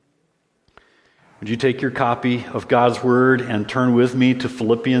Would you take your copy of God's Word and turn with me to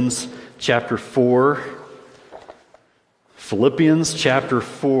Philippians chapter 4? Philippians chapter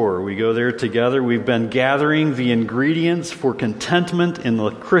 4. We go there together. We've been gathering the ingredients for contentment in the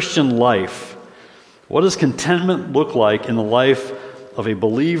Christian life. What does contentment look like in the life of a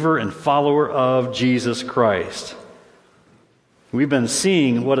believer and follower of Jesus Christ? We've been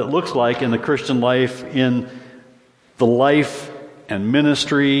seeing what it looks like in the Christian life in the life and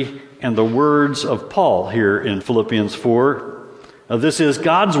ministry and the words of Paul here in Philippians 4. This is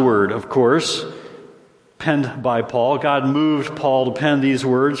God's word, of course, penned by Paul. God moved Paul to pen these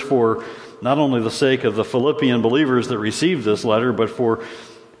words for not only the sake of the Philippian believers that received this letter, but for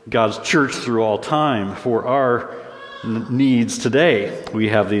God's church through all time, for our needs today. We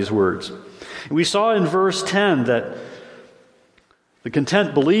have these words. We saw in verse 10 that the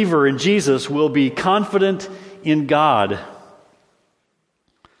content believer in Jesus will be confident in God.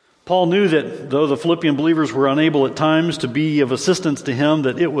 Paul knew that though the Philippian believers were unable at times to be of assistance to him,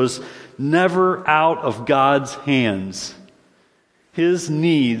 that it was never out of God's hands. His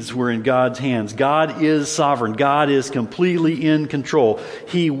needs were in God's hands. God is sovereign. God is completely in control.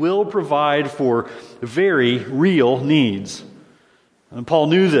 He will provide for very real needs. And Paul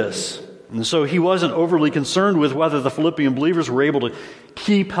knew this. And so he wasn't overly concerned with whether the Philippian believers were able to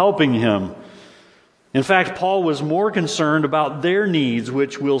keep helping him. In fact, Paul was more concerned about their needs,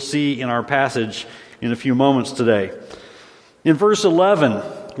 which we'll see in our passage in a few moments today. In verse 11,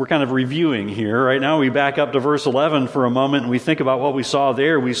 we're kind of reviewing here. Right now we back up to verse 11 for a moment and we think about what we saw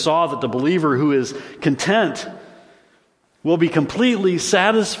there. We saw that the believer who is content will be completely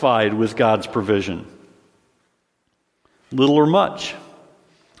satisfied with God's provision. Little or much.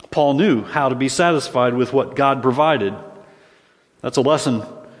 Paul knew how to be satisfied with what God provided. That's a lesson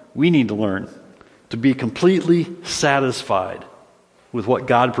we need to learn. To be completely satisfied with what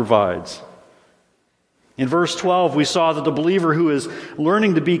God provides. In verse 12, we saw that the believer who is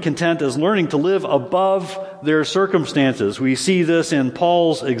learning to be content is learning to live above their circumstances. We see this in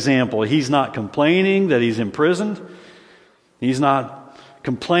Paul's example. He's not complaining that he's imprisoned. He's not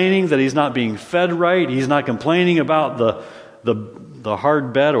complaining that he's not being fed right. He's not complaining about the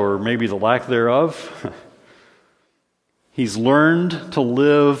hard bed or maybe the lack thereof. He's learned to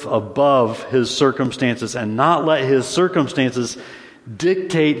live above his circumstances and not let his circumstances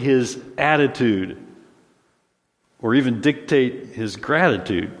dictate his attitude or even dictate his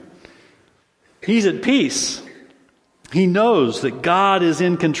gratitude. He's at peace. He knows that God is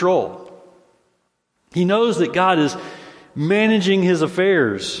in control. He knows that God is managing his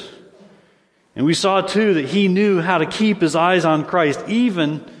affairs. And we saw too that he knew how to keep his eyes on Christ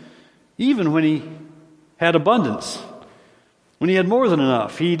even when he had abundance. When he had more than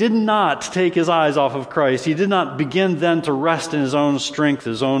enough, he did not take his eyes off of Christ. He did not begin then to rest in his own strength,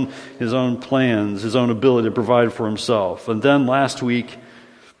 his own plans, his own ability to provide for himself. And then last week,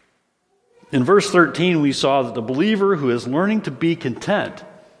 in verse 13, we saw that the believer who is learning to be content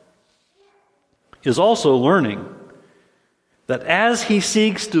is also learning that as he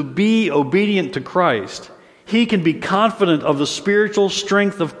seeks to be obedient to Christ, he can be confident of the spiritual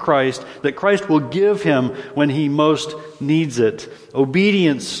strength of Christ that Christ will give him when he most needs it.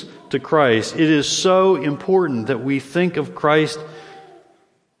 Obedience to Christ. It is so important that we think of Christ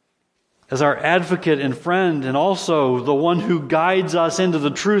as our advocate and friend and also the one who guides us into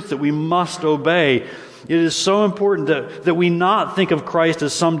the truth that we must obey. It is so important that we not think of Christ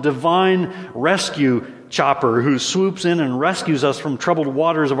as some divine rescue chopper who swoops in and rescues us from troubled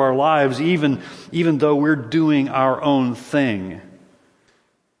waters of our lives, even though we're doing our own thing.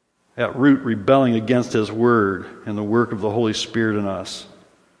 At root, rebelling against His Word and the work of the Holy Spirit in us.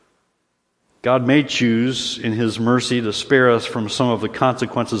 God may choose in His mercy to spare us from some of the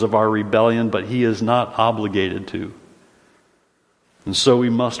consequences of our rebellion, but He is not obligated to. And so we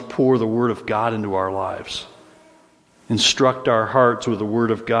must pour the Word of God into our lives. Instruct our hearts with the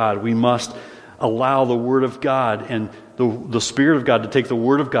Word of God. We must allow the Word of God and the Spirit of God to take the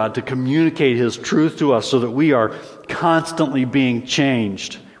Word of God to communicate His truth to us so that we are constantly being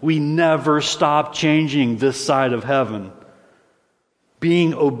changed. We never stop changing this side of heaven.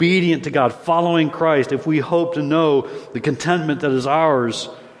 Being obedient to God, following Christ, if we hope to know the contentment that is ours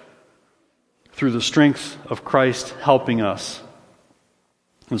through the strength of Christ helping us.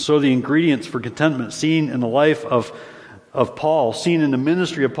 And so the ingredients for contentment seen in the life of Paul, seen in the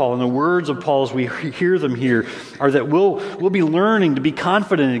ministry of Paul, and the words of Paul as we hear them here, are that we'll be learning to be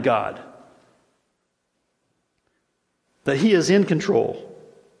confident in God. That He is in control.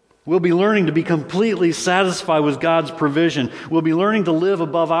 We'll be learning to be completely satisfied with God's provision. We'll be learning to live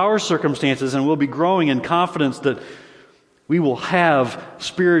above our circumstances, and we'll be growing in confidence that We will have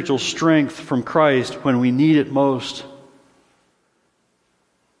spiritual strength from Christ when we need it most.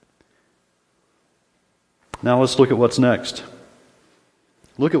 Now let's look at what's next.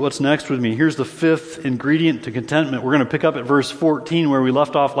 Look at what's next with me. Here's the fifth ingredient to contentment. We're going to pick up at verse 14 where we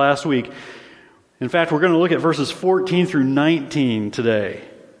left off last week. In fact, we're going to look at verses 14 through 19 today.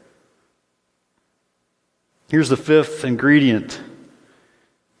 Here's the fifth ingredient.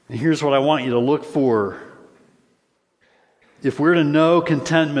 And here's what I want you to look for. If we're to know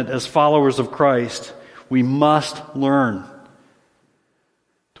contentment as followers of Christ, we must learn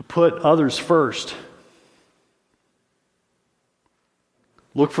to put others first.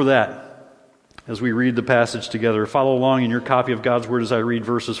 Look for that as we read the passage together. Follow along in your copy of God's Word as I read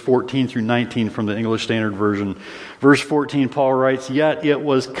verses 14 through 19 from the English Standard Version. Verse 14, Paul writes, "Yet it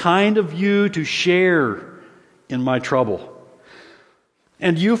was kind of you to share in my trouble.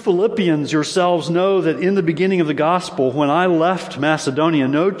 And you Philippians yourselves know that in the beginning of the gospel, when I left Macedonia,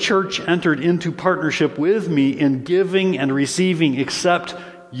 no church entered into partnership with me in giving and receiving except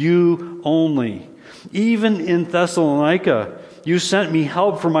you only. Even in Thessalonica, you sent me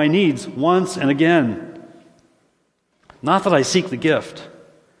help for my needs once and again. Not that I seek the gift,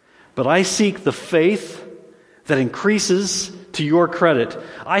 but I seek the faith that increases to your credit.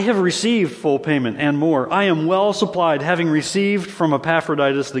 I have received full payment and more. I am well supplied, having received from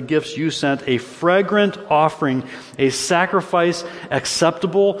Epaphroditus the gifts you sent, a fragrant offering, a sacrifice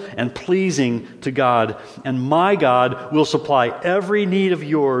acceptable and pleasing to God. And my God will supply every need of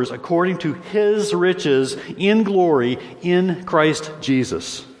yours according to His riches in glory in Christ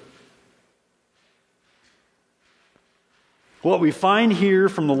Jesus." What we find here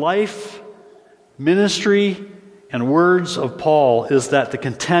from the life, ministry, and words of Paul is that the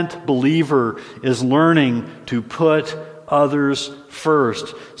content believer is learning to put others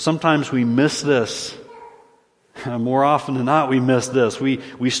first. Sometimes we miss this. More often than not, we miss this.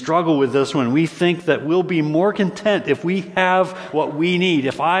 We struggle with this one. We think that we'll be more content if we have what we need.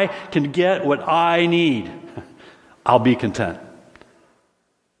 If I can get what I need, I'll be content.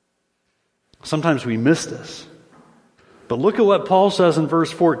 Sometimes we miss this. But look at what Paul says in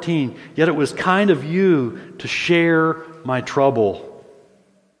verse 14. "Yet it was kind of you to share my trouble."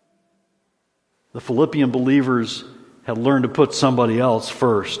 The Philippian believers had learned to put somebody else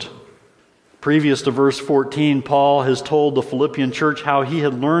first. Previous to verse 14, Paul has told the Philippian church how he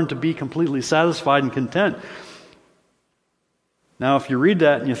had learned to be completely satisfied and content. Now, if you read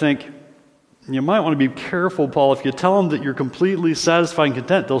that and you think, you might want to be careful, Paul. If you tell them that you're completely satisfied and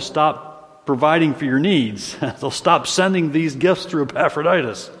content, they'll stop providing for your needs. They'll stop sending these gifts through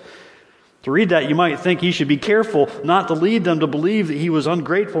Epaphroditus. To read that, you might think he should be careful not to lead them to believe that he was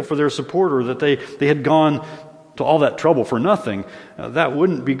ungrateful for their support or that they had gone to all that trouble for nothing. That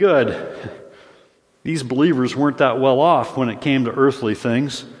wouldn't be good. These believers weren't that well off when it came to earthly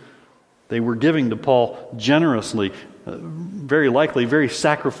things. They were giving to Paul generously, very likely, very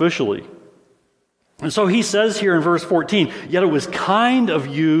sacrificially. And so he says here in verse 14, "Yet it was kind of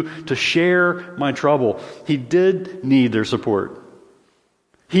you to share my trouble." He did need their support.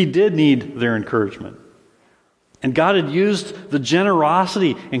 He did need their encouragement. And God had used the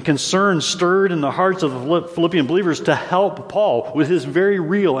generosity and concern stirred in the hearts of the Philippian believers to help Paul with his very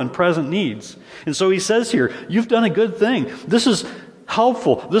real and present needs. And so he says here, you've done a good thing. This is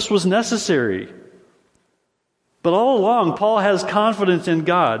helpful. This was necessary. But all along, Paul has confidence in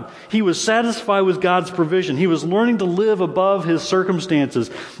God. He was satisfied with God's provision. He was learning to live above his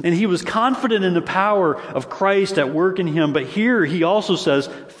circumstances. And he was confident in the power of Christ at work in him. But here he also says,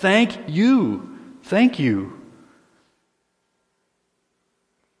 thank you. Thank you.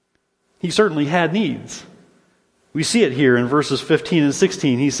 He certainly had needs. We see it here in verses 15 and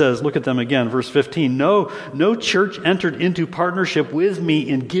 16. He says, look at them again, verse 15. No church entered into partnership with me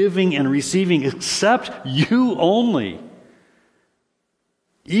in giving and receiving except you only.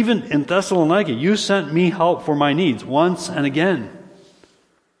 Even in Thessalonica, you sent me help for my needs once and again.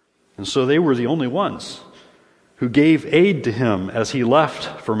 And so they were the only ones who gave aid to him as he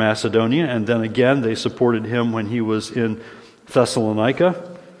left for Macedonia. And then again, they supported him when he was in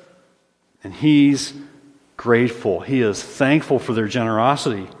Thessalonica. And he's grateful. He is thankful for their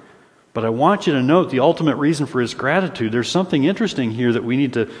generosity. But I want you to note the ultimate reason for his gratitude. There's something interesting here that we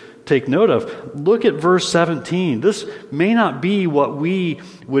need to take note of. Look at verse 17. This may not be what we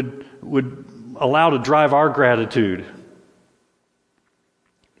would allow to drive our gratitude.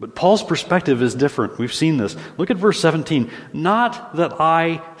 But Paul's perspective is different. We've seen this. Look at verse 17. Not that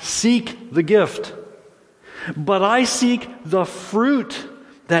I seek the gift, but I seek the fruit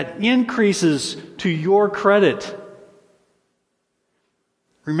that increases to your credit.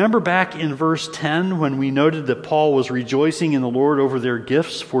 Remember back in verse 10 when we noted that Paul was rejoicing in the Lord over their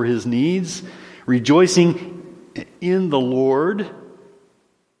gifts for his needs? Rejoicing in the Lord.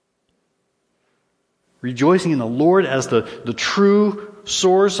 Rejoicing in the Lord as the true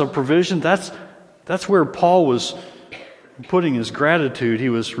source of provision. That's where Paul was putting his gratitude. He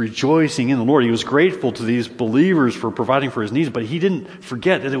was rejoicing in the Lord. He was grateful to these believers for providing for his needs, but he didn't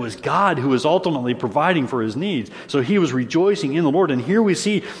forget that it was God who was ultimately providing for his needs. So he was rejoicing in the Lord. And here we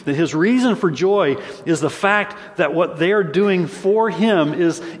see that his reason for joy is the fact that what they are doing for him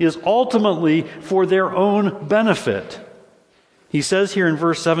is ultimately for their own benefit. He says here in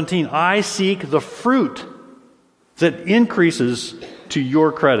verse 17, I seek the fruit that increases to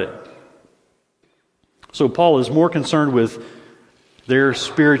your credit. So Paul is more concerned with their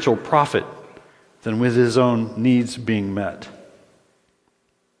spiritual profit than with his own needs being met.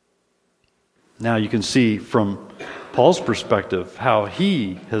 Now you can see from Paul's perspective how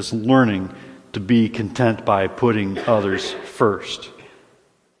he is learning to be content by putting others first.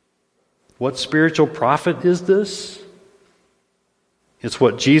 What spiritual profit is this? It's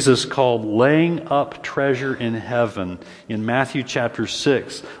what Jesus called laying up treasure in heaven in Matthew chapter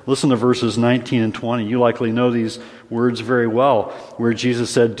 6. Listen to verses 19 and 20. You likely know these words very well, where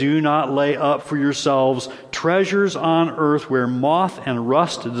Jesus said, do not lay up for yourselves treasures on earth where moth and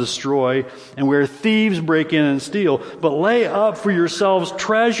rust destroy and where thieves break in and steal, but lay up for yourselves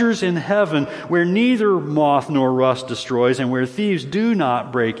treasures in heaven where neither moth nor rust destroys and where thieves do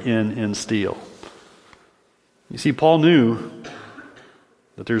not break in and steal. You see, Paul knew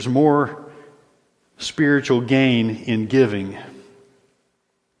that there's more spiritual gain in giving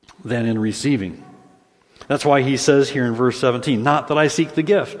than in receiving. That's why he says here in verse 17, not that I seek the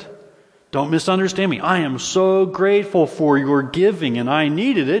gift. Don't misunderstand me. I am so grateful for your giving and I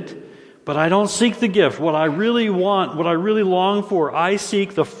needed it, but I don't seek the gift. What I really want, what I really long for, I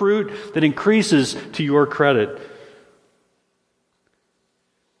seek the fruit that increases to your credit.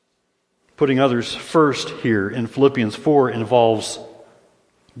 Putting others first here in Philippians 4 involves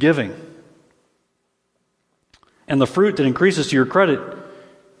giving. And the fruit that increases to your credit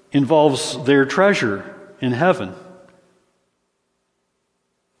involves their treasure in heaven.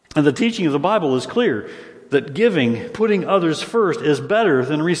 And the teaching of the Bible is clear that giving, putting others first, is better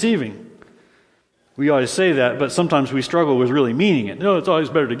than receiving. We always say that, but sometimes we struggle with really meaning it. No, it's always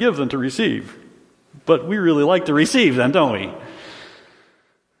better to give than to receive. But we really like to receive then, don't we?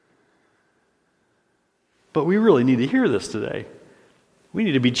 But we really need to hear this today. We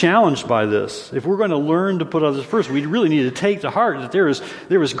need to be challenged by this. If we're going to learn to put others first, we really need to take to heart that there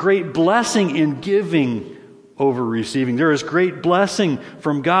is great blessing in giving over receiving. There is great blessing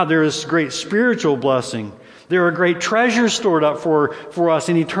from God. There is great spiritual blessing. There are great treasures stored up for us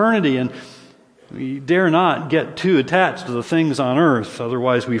in eternity. And we dare not get too attached to the things on earth.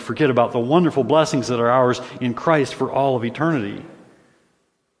 Otherwise, we forget about the wonderful blessings that are ours in Christ for all of eternity.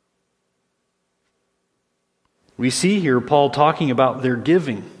 We see here Paul talking about their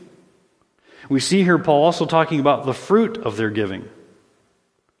giving. We see here Paul also talking about the fruit of their giving.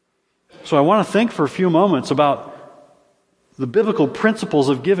 So I want to think for a few moments about the biblical principles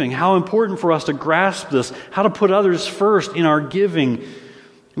of giving, how important for us to grasp this, how to put others first in our giving.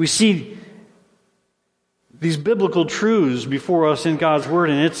 We see these biblical truths before us in God's Word,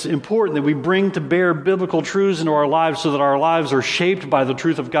 and it's important that we bring to bear biblical truths into our lives so that our lives are shaped by the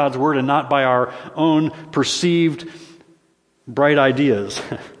truth of God's Word and not by our own perceived bright ideas.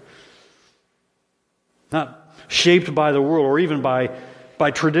 Not shaped by the world or even by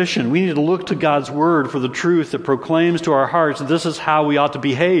tradition. We need to look to God's Word for the truth that proclaims to our hearts that this is how we ought to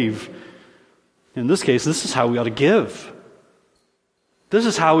behave. In this case, this is how we ought to give. This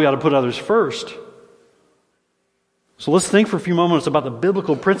is how we ought to put others first. So let's think for a few moments about the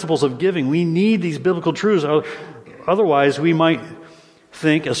biblical principles of giving. We need these biblical truths. Otherwise, we might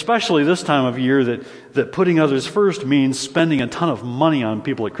think, especially this time of year, that putting others first means spending a ton of money on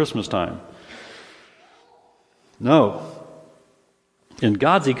people at Christmas time. No. In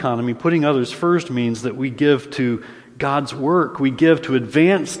God's economy, putting others first means that we give to God's work. We give to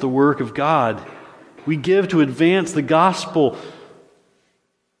advance the work of God. We give to advance the gospel.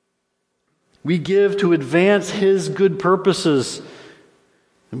 We give to advance His good purposes.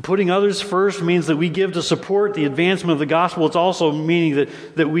 And putting others first means that we give to support the advancement of the gospel. It's also meaning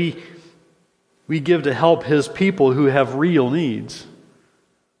that we give to help His people who have real needs.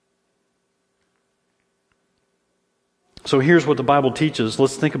 So here's what the Bible teaches.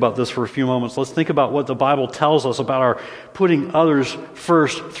 Let's think about this for a few moments. Let's think about what the Bible tells us about our putting others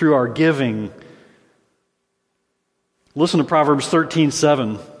first through our giving. Listen to Proverbs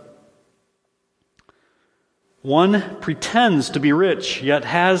 13:7. One pretends to be rich, yet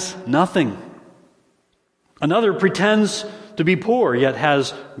has nothing. Another pretends to be poor, yet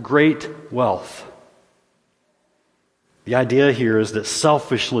has great wealth. The idea here is that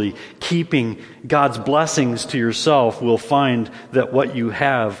selfishly keeping God's blessings to yourself will find that what you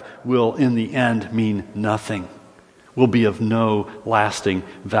have will in the end mean nothing, will be of no lasting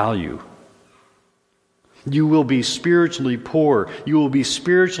value. You will be spiritually poor. You will be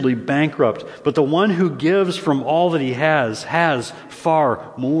spiritually bankrupt. But the one who gives from all that he has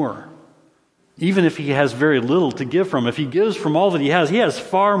far more. Even if he has very little to give from, if he gives from all that he has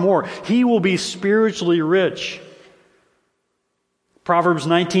far more. He will be spiritually rich. Proverbs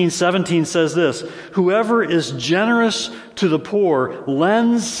 19:17 says this, "Whoever is generous to the poor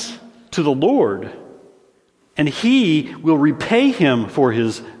lends to the Lord, and he will repay him for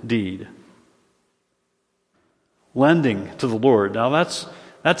his deed." Lending to the Lord. Now that's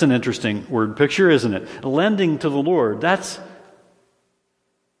an interesting word picture, isn't it? Lending to the Lord. That's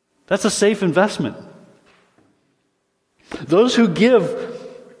a safe investment. Those who give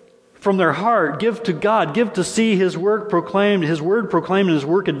from their heart, give to God, give to see His work proclaimed, His word proclaimed and His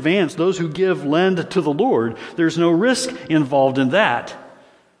work advanced. Those who give lend to the Lord. There's no risk involved in that.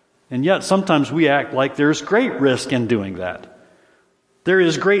 And yet sometimes we act like there's great risk in doing that. There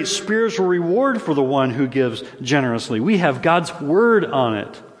is great spiritual reward for the one who gives generously. We have God's word on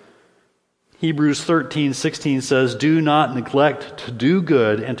it. Hebrews 13:16 says, "Do not neglect to do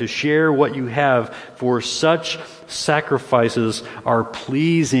good and to share what you have, for such sacrifices are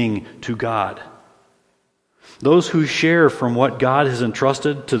pleasing to God." Those who share from what God has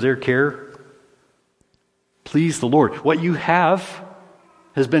entrusted to their care please the Lord. What you have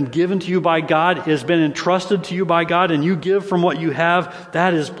has been given to you by God, has been entrusted to you by God, and you give from what you have,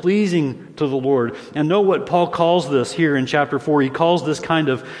 that is pleasing to the Lord. And know what Paul calls this here in chapter 4. He calls this kind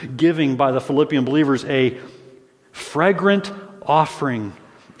of giving by the Philippian believers a fragrant offering,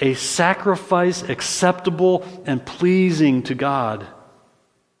 a sacrifice acceptable and pleasing to God.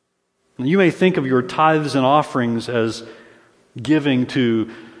 And you may think of your tithes and offerings as giving to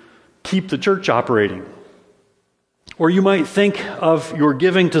keep the church operating. Or you might think of your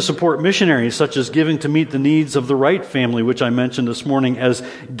giving to support missionaries, such as giving to meet the needs of the Wright family, which I mentioned this morning, as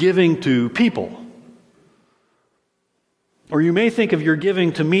giving to people. Or you may think of your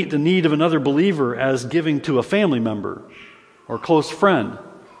giving to meet the need of another believer as giving to a family member or close friend.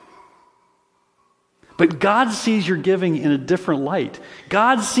 But God sees your giving in a different light.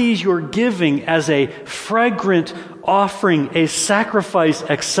 God sees your giving as a fragrant offering, a sacrifice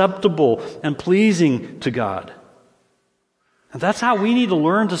acceptable and pleasing to God. And that's how we need to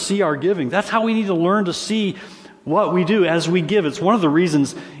learn to see our giving. That's how we need to learn to see what we do as we give. It's one of the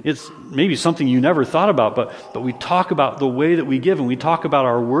reasons, it's maybe something you never thought about, but we talk about the way that we give, and we talk about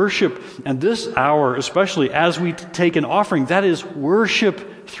our worship. And this hour, especially as we take an offering, that is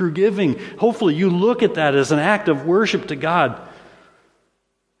worship through giving. Hopefully you look at that as an act of worship to God.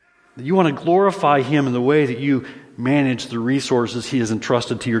 You want to glorify Him in the way that you manage the resources He has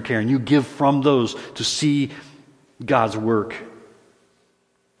entrusted to your care, and you give from those to see God's work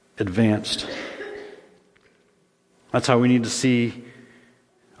advanced. That's how we need to see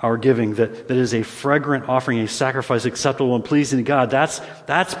our giving, that is a fragrant offering, a sacrifice acceptable and pleasing to God.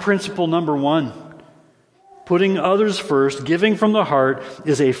 That's principle number one. Putting others first, giving from the heart,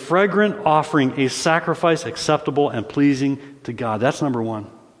 is a fragrant offering, a sacrifice acceptable and pleasing to God. That's number one.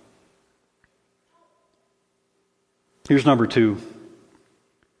 Here's number two.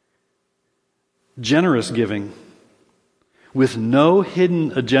 Generous giving with no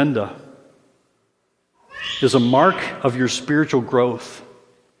hidden agenda is a mark of your spiritual growth.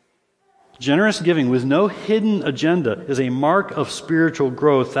 Generous giving with no hidden agenda is a mark of spiritual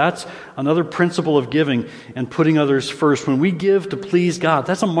growth. That's another principle of giving and putting others first. When we give to please God,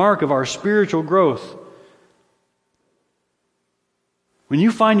 that's a mark of our spiritual growth. When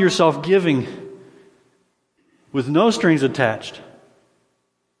you find yourself giving with no strings attached,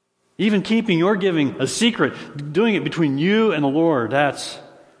 even keeping your giving a secret, doing it between you and the Lord, that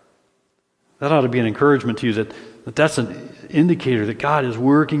ought to be an encouragement to you that's an indicator that God is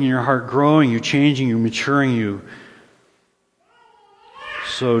working in your heart, growing you, changing you, maturing you.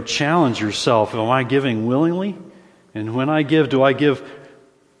 So challenge yourself. Am I giving willingly? And when I give, do I give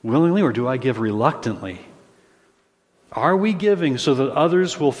willingly or do I give reluctantly? Are we giving so that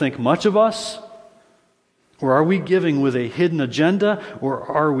others will think much of us? Or are we giving with a hidden agenda? Or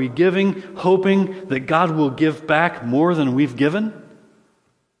are we giving hoping that God will give back more than we've given?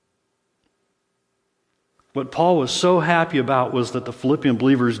 What Paul was so happy about was that the Philippian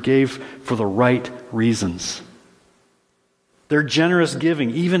believers gave for the right reasons. Their generous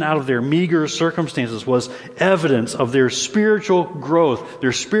giving, even out of their meager circumstances, was evidence of their spiritual growth,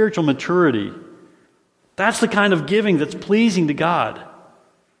 their spiritual maturity. That's the kind of giving that's pleasing to God.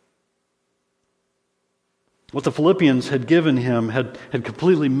 What the Philippians had given him had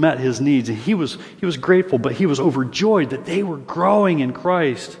completely met his needs, and he was grateful, but he was overjoyed that they were growing in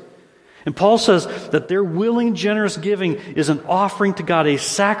Christ. And Paul says that their willing, generous giving is an offering to God, a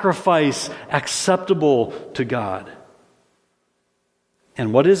sacrifice acceptable to God.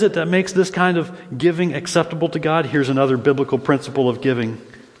 And what is it that makes this kind of giving acceptable to God? Here's another biblical principle of giving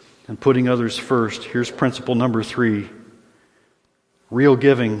and putting others first. Here's principle number 3. Real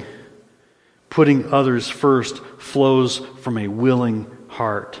giving, putting others first, flows from a willing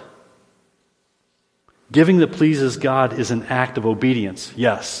heart. Giving that pleases God is an act of obedience,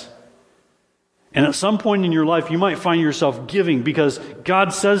 yes. And at some point in your life, you might find yourself giving because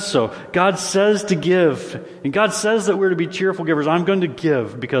God says so. God says to give. And God says that we're to be cheerful givers. I'm going to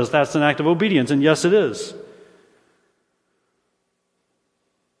give because that's an act of obedience. And yes, it is.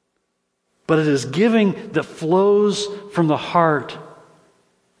 But it is giving that flows from the heart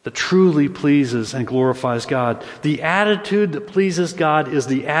that truly pleases and glorifies God. The attitude that pleases God is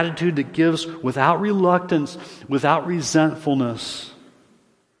the attitude that gives without reluctance, without resentfulness.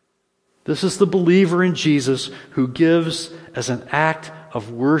 This is the believer in Jesus who gives as an act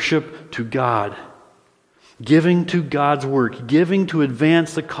of worship to God. Giving to God's work. Giving to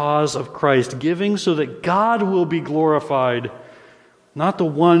advance the cause of Christ. Giving so that God will be glorified, not the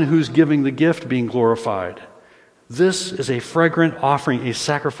one who's giving the gift being glorified. This is a fragrant offering, a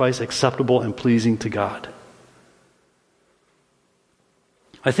sacrifice acceptable and pleasing to God.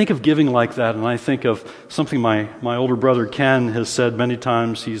 I think of giving like that, and I think of something my older brother Ken has said many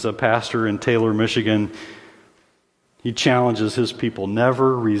times. He's a pastor in Taylor, Michigan. He challenges his people,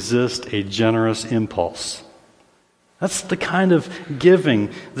 never resist a generous impulse. That's the kind of giving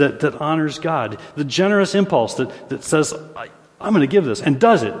that honors God. The generous impulse that says, I'm going to give this, and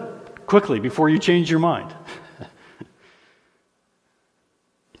does it quickly before you change your mind.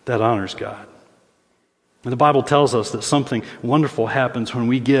 That honors God. And the Bible tells us that something wonderful happens when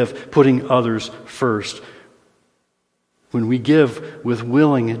we give, putting others first. When we give with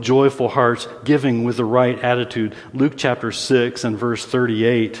willing, joyful hearts, giving with the right attitude. Luke chapter 6 and verse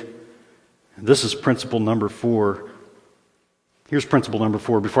 38. This is principle number 4. Here's principle number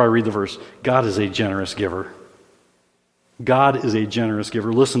 4 before I read the verse. God is a generous giver. God is a generous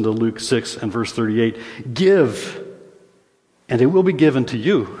giver. Listen to Luke 6 and verse 38. Give, and it will be given to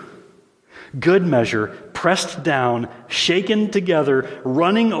you. Good measure, pressed down, shaken together,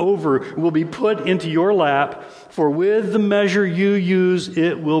 running over, will be put into your lap. For with the measure you use,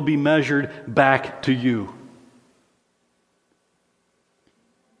 it will be measured back to you.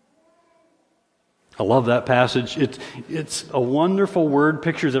 I love that passage. It's a wonderful word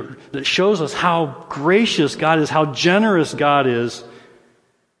picture that shows us how gracious God is, how generous God is.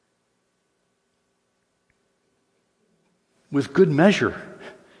 With good measure,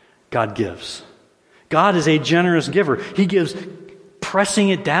 God gives. God is a generous giver. He gives pressing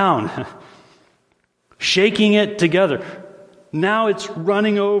it down, shaking it together. Now it's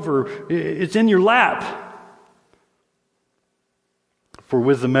running over. It's in your lap. For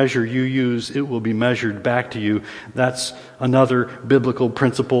with the measure you use, it will be measured back to you. That's another biblical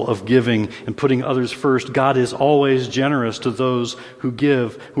principle of giving and putting others first. God is always generous to those who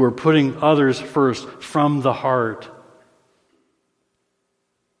give, who are putting others first from the heart.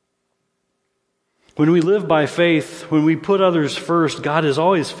 When we live by faith, when we put others first, God is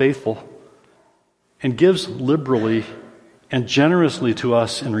always faithful and gives liberally and generously to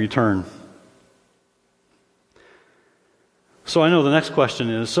us in return. So I know the next question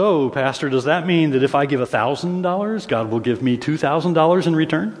is, so Pastor, does that mean that if I give $1,000, God will give me $2,000 in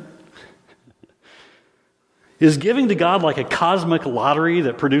return? Is giving to God like a cosmic lottery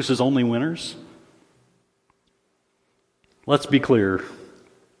that produces only winners? Let's be clear.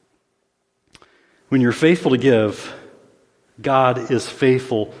 When you're faithful to give, God is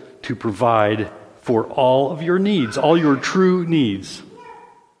faithful to provide for all of your needs, all your true needs.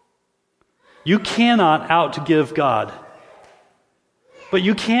 You cannot outgive God. But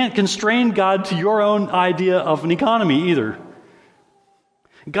you can't constrain God to your own idea of an economy either.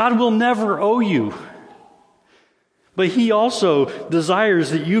 God will never owe you. But He also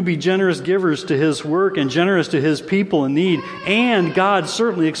desires that you be generous givers to His work and generous to His people in need. And God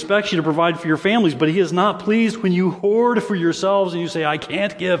certainly expects you to provide for your families, but He is not pleased when you hoard for yourselves and you say, I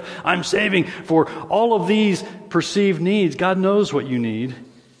can't give, I'm saving for all of these perceived needs. God knows what you need.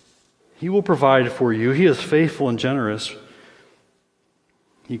 He will provide for you. He is faithful and generous.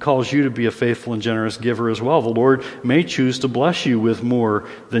 He calls you to be a faithful and generous giver as well. The Lord may choose to bless you with more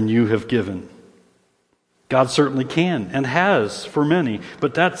than you have given. God certainly can and has for many,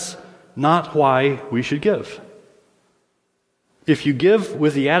 but that's not why we should give. If you give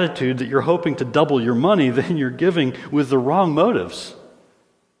with the attitude that you're hoping to double your money, then you're giving with the wrong motives.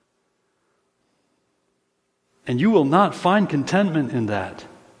 And you will not find contentment in that.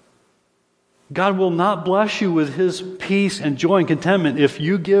 God will not bless you with His peace and joy and contentment if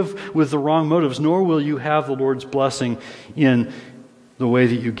you give with the wrong motives, nor will you have the Lord's blessing in the way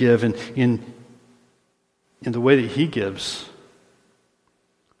that you give and in the way that He gives.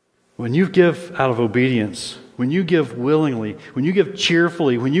 When you give out of obedience, when you give willingly, when you give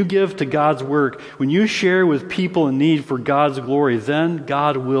cheerfully, when you give to God's work, when you share with people in need for God's glory, then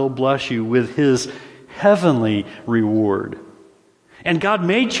God will bless you with His heavenly reward. And God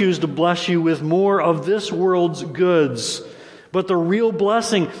may choose to bless you with more of this world's goods. But the real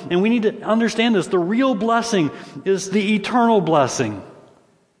blessing, and we need to understand this, the real blessing is the eternal blessing.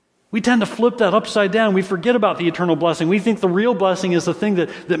 We tend to flip that upside down. We forget about the eternal blessing. We think the real blessing is the thing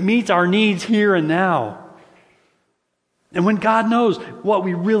that meets our needs here and now. And when God knows what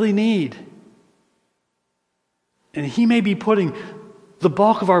we really need, and He may be putting the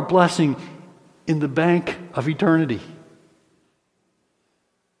bulk of our blessing in the bank of eternity.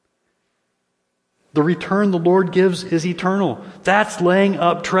 The return the Lord gives is eternal. That's laying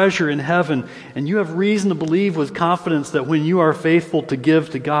up treasure in heaven. And you have reason to believe with confidence that when you are faithful to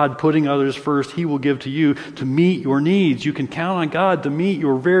give to God, putting others first, He will give to you to meet your needs. You can count on God to meet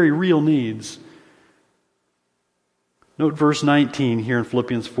your very real needs. Note verse 19 here in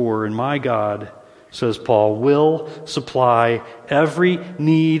Philippians 4. And my God, says Paul, will supply every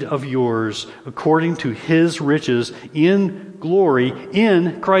need of yours according to His riches in glory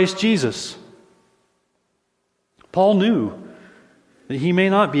in Christ Jesus. Paul knew that he may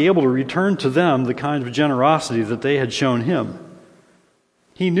not be able to return to them the kind of generosity that they had shown him.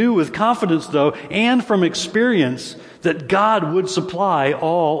 He knew with confidence, though, and from experience, that God would supply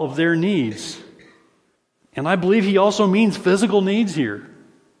all of their needs. And I believe he also means physical needs here.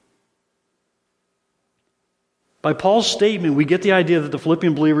 By Paul's statement, we get the idea that the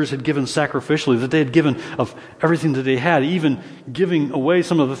Philippian believers had given sacrificially, that they had given of everything that they had, even giving away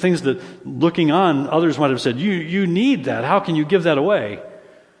some of the things that, looking on, others might have said, you need that. How can you give that away?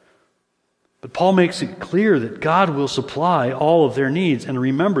 But Paul makes it clear that God will supply all of their needs. And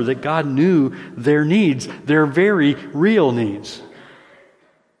remember that God knew their needs, their very real needs.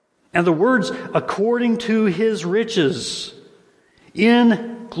 And the words, according to His riches,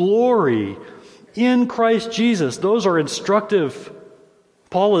 in glory, in Christ Jesus, those are instructive.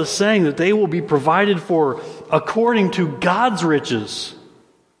 Paul is saying that they will be provided for according to God's riches,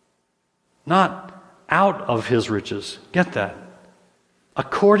 not out of His riches. Get that?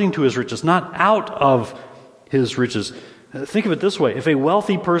 According to His riches, not out of His riches. Think of it this way. If a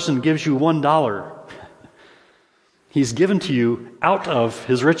wealthy person gives you $1, he's given to you out of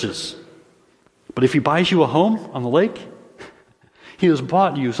his riches. But if he buys you a home on the lake, He has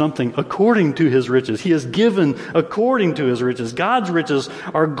bought you something according to His riches. He has given according to His riches. God's riches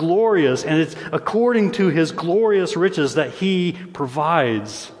are glorious, and it's according to His glorious riches that He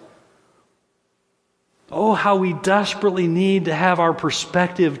provides. Oh, how we desperately need to have our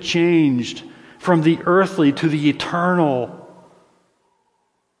perspective changed from the earthly to the eternal.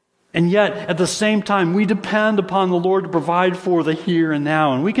 And yet, at the same time, we depend upon the Lord to provide for the here and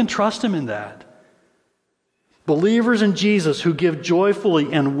now, and we can trust Him in that. Believers in Jesus who give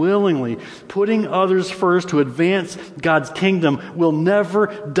joyfully and willingly, putting others first to advance God's kingdom, will never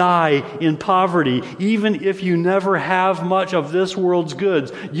die in poverty, even if you never have much of this world's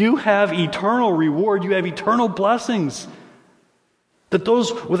goods. You have eternal reward. You have eternal blessings that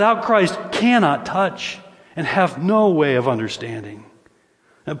those without Christ cannot touch and have no way of understanding.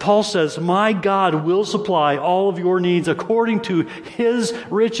 And Paul says, my God will supply all of your needs according to His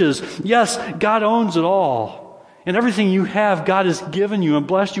riches. Yes, God owns it all. And everything you have, God has given you and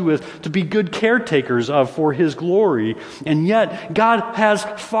blessed you with to be good caretakers of for His glory. And yet, God has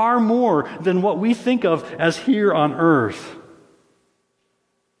far more than what we think of as here on earth.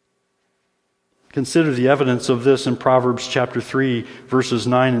 Consider the evidence of this in Proverbs chapter 3, verses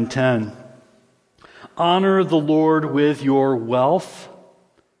 9 and 10. Honor the Lord with your wealth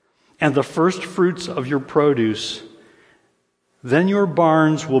and the first fruits of your produce. Then your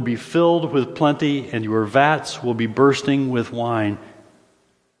barns will be filled with plenty, and your vats will be bursting with wine.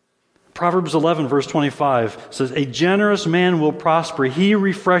 Proverbs 11, verse 25 says, a generous man will prosper. He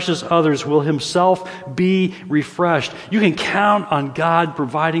refreshes others, will himself be refreshed. You can count on God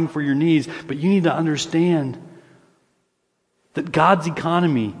providing for your needs, but you need to understand that God's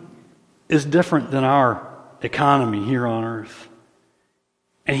economy is different than our economy here on earth.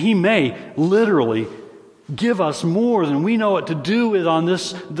 And He may literally give us more than we know what to do with on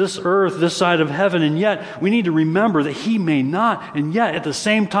this earth, this side of heaven. And yet, we need to remember that He may not. And yet, at the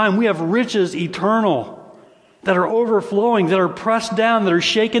same time, we have riches eternal that are overflowing, that are pressed down, that are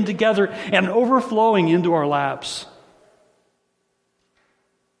shaken together and overflowing into our laps.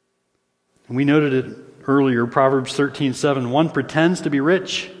 And we noted it earlier, Proverbs 13:7. One pretends to be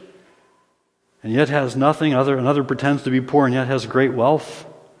rich and yet has nothing. Another pretends to be poor and yet has great wealth.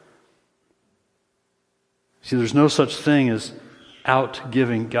 See, there's no such thing as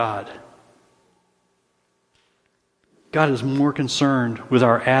outgiving God. God is more concerned with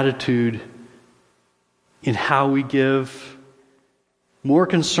our attitude in how we give, more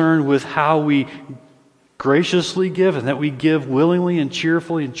concerned with how we graciously give, and that we give willingly and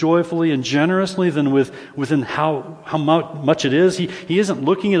cheerfully and joyfully and generously than within how much it is. He isn't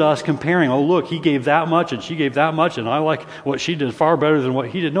looking at us comparing, oh look, he gave that much and she gave that much and I like what she did far better than what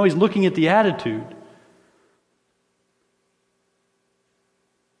he did. No, He's looking at the attitude.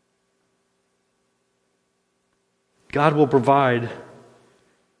 God will provide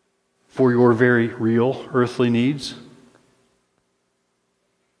for your very real earthly needs,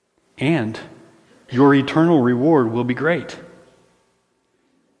 and your eternal reward will be great.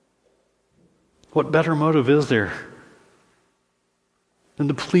 What better motive is there than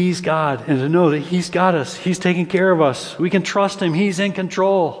to please God and to know that He's got us, He's taking care of us, we can trust Him, He's in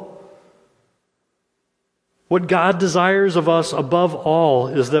control. What God desires of us above all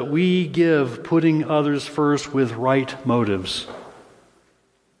is that we give, putting others first with right motives.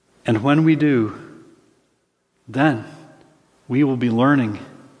 And when we do, then we will be learning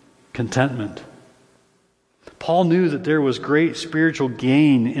contentment. Paul knew that there was great spiritual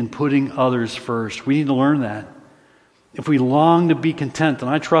gain in putting others first. We need to learn that. If we long to be content, and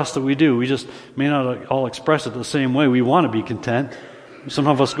I trust that we do, we just may not all express it the same way. We want to be content. Some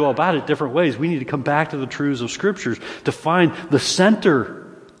of us go about it different ways. We need to come back to the truths of Scriptures to find the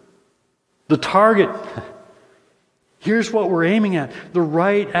center, the target. Here's what we're aiming at. The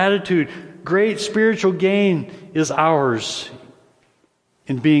right attitude. Great spiritual gain is ours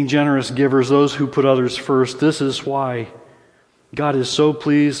in being generous givers, those who put others first. This is why God is so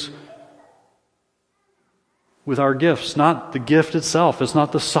pleased with our gifts. Not the gift itself. It's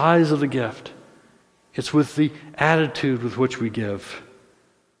not the size of the gift. It's with the attitude with which we give.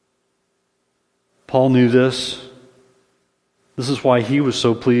 Paul knew this. This is why he was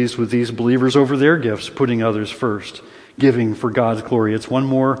so pleased with these believers over their gifts, putting others first, giving for God's glory. It's one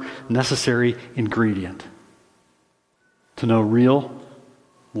more necessary ingredient to know real,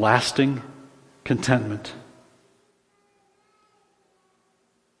 lasting contentment.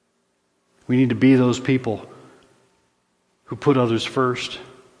 We need to be those people who put others first,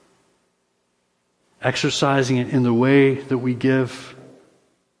 exercising it in the way that we give.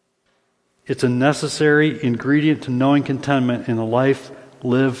 It's a necessary ingredient to knowing contentment in a life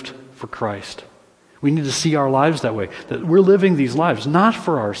lived for Christ. We need to see our lives that way, that we're living these lives not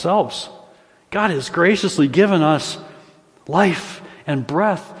for ourselves. God has graciously given us life and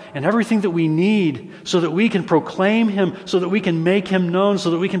breath and everything that we need so that we can proclaim Him, so that we can make Him known, so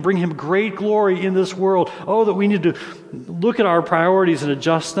that we can bring Him great glory in this world. Oh, that we need to look at our priorities and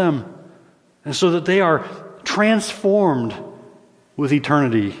adjust them, and so that they are transformed with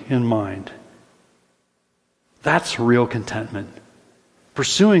eternity in mind. That's real contentment.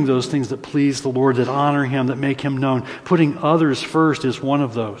 Pursuing those things that please the Lord, that honor Him, that make Him known. Putting others first is one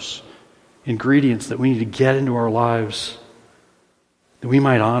of those ingredients that we need to get into our lives, that we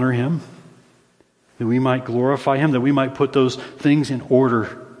might honor Him, that we might glorify Him, that we might put those things in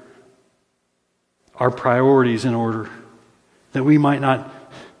order, our priorities in order, that we might not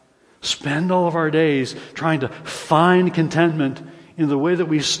spend all of our days trying to find contentment in the way that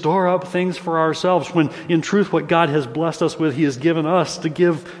we store up things for ourselves, when in truth what God has blessed us with, He has given us to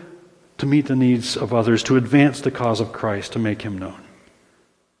give to meet the needs of others, to advance the cause of Christ, to make Him known.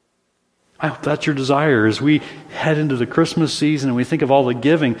 I hope that's your desire as we head into the Christmas season and we think of all the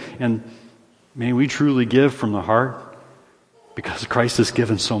giving, and may we truly give from the heart, because Christ has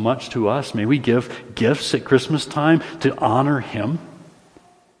given so much to us. May we give gifts at Christmas time to honor Him.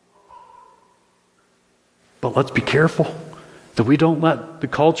 But let's be careful that we don't let the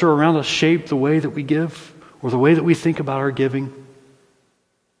culture around us shape the way that we give or the way that we think about our giving.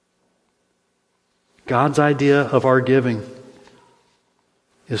 God's idea of our giving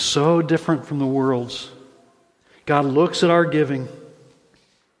is so different from the world's. God looks at our giving,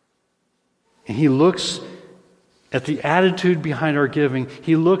 and He looks at the attitude behind our giving.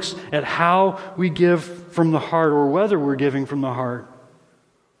 He looks at how we give from the heart, or whether we're giving from the heart.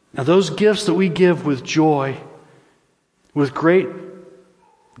 Now, those gifts that we give with joy, with great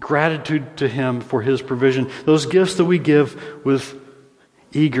gratitude to Him for His provision, those gifts that we give with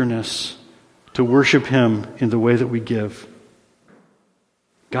eagerness to worship Him in the way that we give,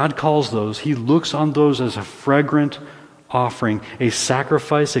 God calls those, He looks on those as a fragrant offering, a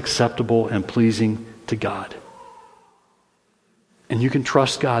sacrifice acceptable and pleasing to God. And you can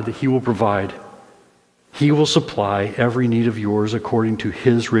trust God that He will provide. He will supply every need of yours according to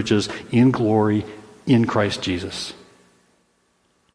His riches in glory in Christ Jesus.